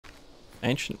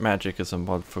Ancient Magic is a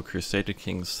mod for Crusader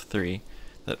Kings 3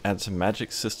 that adds a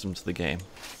magic system to the game.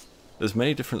 There's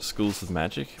many different schools of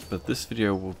magic, but this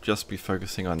video will just be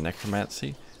focusing on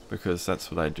Necromancy because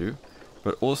that's what I do,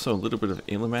 but also a little bit of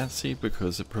Illumancy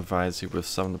because it provides you with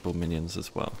summonable minions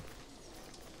as well.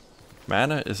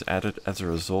 Mana is added as a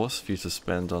resource for you to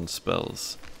spend on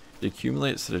spells. It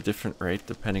accumulates at a different rate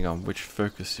depending on which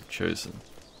focus you've chosen.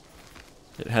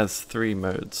 It has 3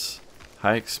 modes: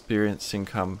 high experience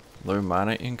income, low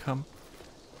mana income,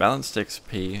 balanced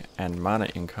XP and mana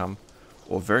income,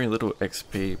 or very little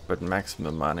XP but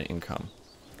maximum mana income.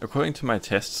 According to my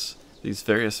tests, these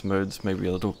various modes may be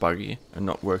a little buggy and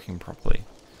not working properly,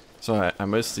 so I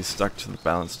mostly stuck to the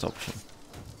balanced option.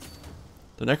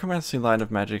 The Necromancy line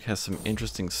of magic has some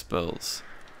interesting spells.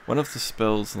 One of the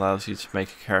spells allows you to make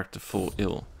a character fall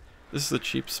ill. This is a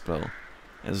cheap spell,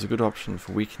 and is a good option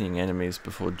for weakening enemies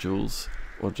before duels,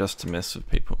 or just to mess with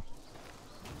people.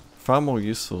 Far more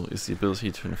useful is the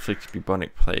ability to inflict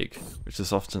bubonic plague, which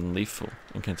is often lethal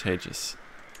and contagious.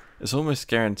 It's almost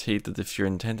guaranteed that if your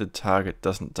intended target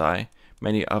doesn't die,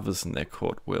 many others in their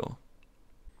court will.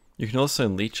 You can also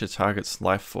leech a target's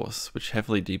life force, which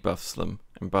heavily debuffs them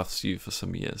and buffs you for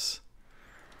some years.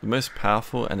 The most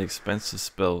powerful and expensive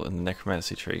spell in the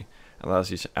Necromancy tree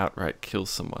allows you to outright kill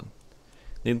someone.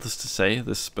 Needless to say,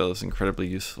 this spell is incredibly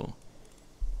useful.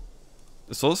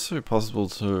 It's also possible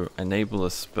to enable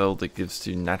a spell that gives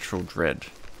you natural dread.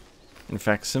 In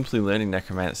fact, simply learning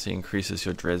Necromancy increases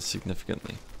your dread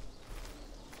significantly.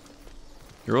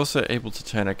 You're also able to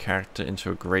turn a character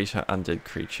into a greater undead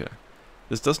creature.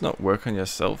 This does not work on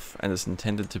yourself and is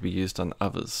intended to be used on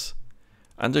others.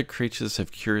 Undead creatures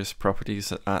have curious properties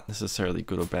that aren't necessarily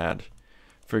good or bad.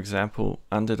 For example,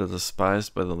 undead are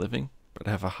despised by the living, but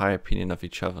have a high opinion of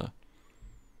each other.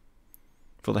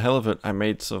 For the hell of it, I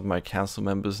made some of my council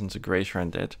members into greater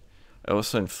undead. I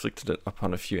also inflicted it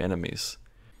upon a few enemies.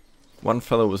 One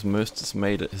fellow was most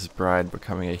dismayed at his bride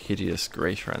becoming a hideous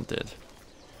greater undead.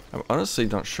 I'm honestly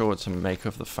not sure what to make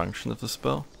of the function of the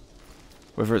spell.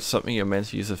 Whether it's something you're meant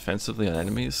to use offensively on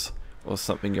enemies, or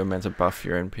something you're meant to buff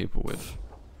your own people with.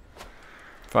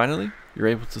 Finally, you're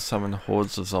able to summon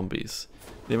hordes of zombies.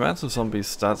 The amount of zombies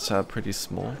starts out pretty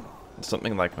small,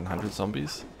 something like 100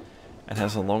 zombies, and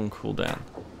has a long cooldown.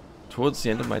 Towards the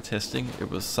end of my testing, it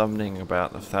was summoning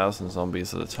about 1,000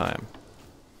 zombies at a time.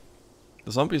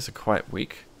 The zombies are quite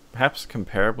weak, perhaps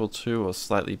comparable to or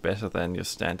slightly better than your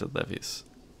standard levies.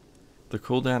 The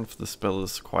cooldown for the spell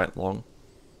is quite long,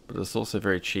 but it's also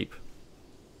very cheap.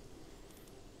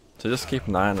 So just keep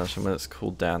an eye on it, and when it's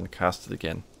cooled down, cast it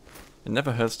again. It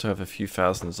never hurts to have a few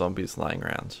thousand zombies lying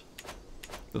around.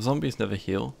 The zombies never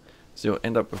heal, so you'll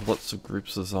end up with lots of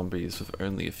groups of zombies with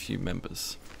only a few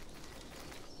members.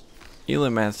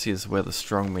 Illumancy is where the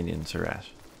strong minions are at.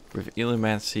 With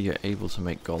Illumancy you're able to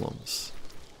make golems.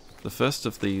 The first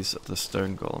of these are the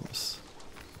stone golems.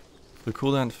 The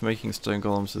cooldown for making stone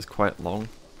golems is quite long,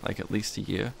 like at least a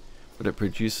year, but it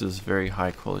produces very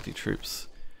high quality troops.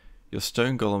 Your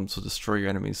stone golems will destroy your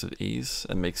enemies with ease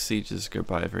and make sieges go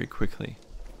by very quickly.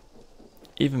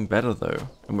 Even better though,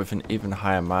 and with an even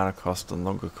higher mana cost and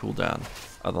longer cooldown,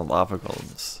 are the lava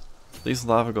golems. These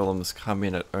lava golems come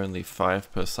in at only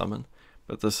 5 per summon,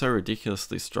 but they're so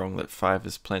ridiculously strong that 5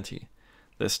 is plenty.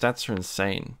 Their stats are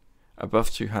insane,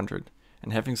 above 200,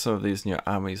 and having some of these in your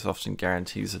armies often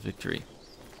guarantees a victory.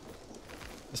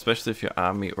 Especially if your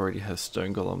army already has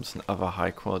stone golems and other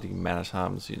high quality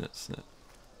man-at-arms units in it.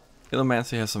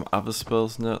 Illumancy has some other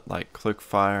spells in it, like cloak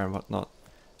fire and whatnot.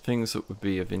 Things that would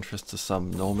be of interest to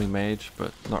some normie mage,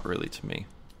 but not really to me.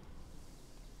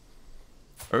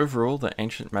 Overall, the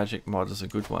Ancient Magic mod is a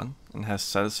good one, and has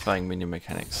satisfying minion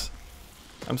mechanics.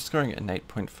 I'm scoring it an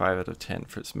 8.5 out of 10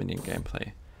 for its minion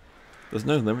gameplay. There's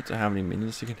no limit to how many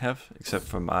minions you can have, except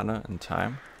for mana and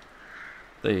time.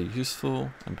 They are useful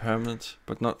and permanent,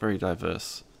 but not very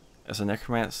diverse. As a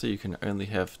Necromancer you can only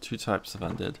have 2 types of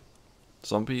undead,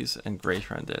 zombies and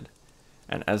greater undead,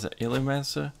 and as an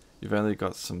Illumancer, you've only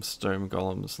got some stone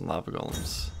golems and lava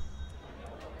golems.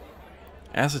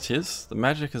 As it is, the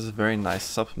magic is a very nice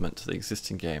supplement to the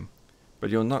existing game, but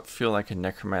you'll not feel like a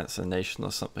Necromancer nation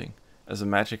or something, as the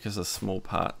magic is a small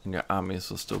part and your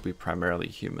armies will still be primarily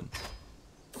human.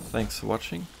 Thanks for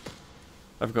watching.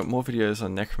 I've got more videos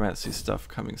on Necromancy stuff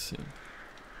coming soon.